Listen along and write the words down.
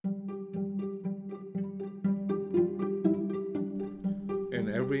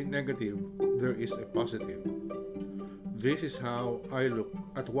every negative, there is a positive. This is how I look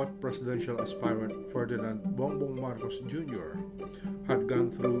at what presidential aspirant Ferdinand Bongbong Marcos Jr. had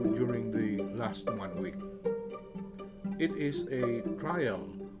gone through during the last 1 week. It is a trial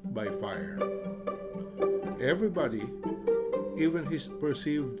by fire. Everybody, even his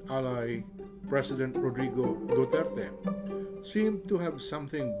perceived ally, President Rodrigo Duterte, seemed to have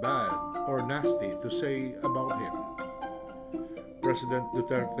something bad or nasty to say about him. President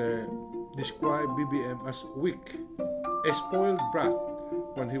Duterte described BBM as weak, a spoiled brat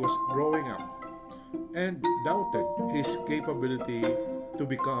when he was growing up, and doubted his capability to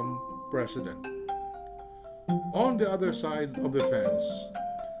become president. On the other side of the fence,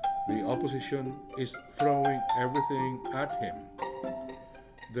 the opposition is throwing everything at him.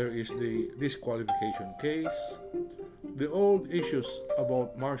 There is the disqualification case. The old issues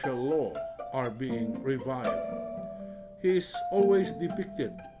about martial law are being revived. He is always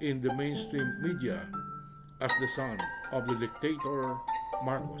depicted in the mainstream media as the son of the dictator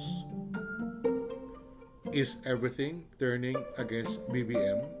Marcos. Is everything turning against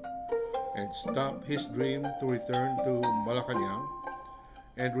BBM and stop his dream to return to Malacanang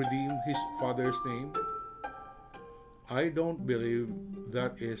and redeem his father's name? I don't believe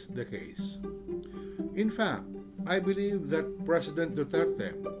that is the case. In fact, I believe that President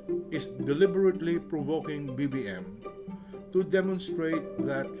Duterte is deliberately provoking BBM to demonstrate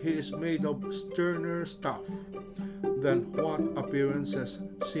that he is made of sterner stuff than what appearances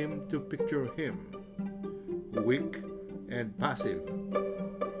seem to picture him: weak and passive.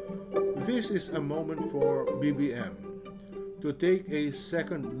 This is a moment for BBM to take a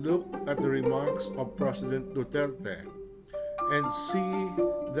second look at the remarks of President Duterte and see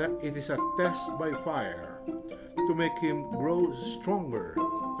that it is a test by fire to make him grow stronger,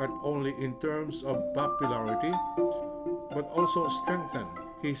 not only in terms of popularity, but also strengthen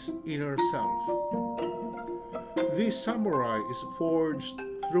his inner self. This samurai is forged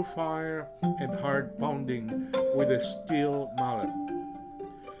through fire and hard pounding with a steel mallet.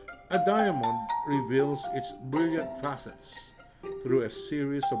 A diamond reveals its brilliant facets through a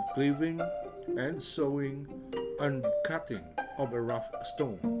series of cleaving and sewing and cutting of a rough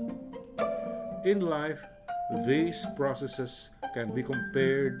stone. In life, these processes can be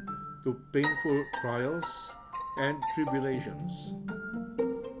compared to painful trials and tribulations.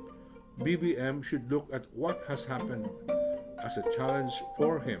 BBM should look at what has happened as a challenge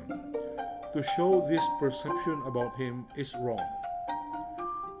for him to show this perception about him is wrong.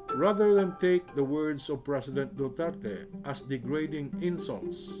 Rather than take the words of President Duterte as degrading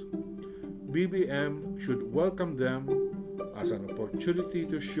insults, BBM should welcome them as an opportunity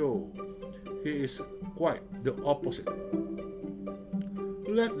to show he is quite the opposite.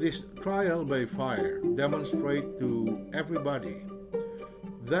 Let this trial by fire demonstrate to everybody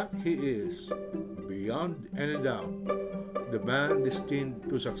that he is, beyond any doubt, the man destined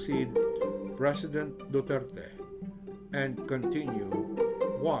to succeed President Duterte and continue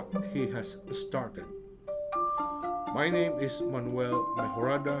what he has started. My name is Manuel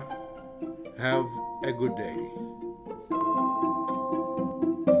Mejorada. Have a good day.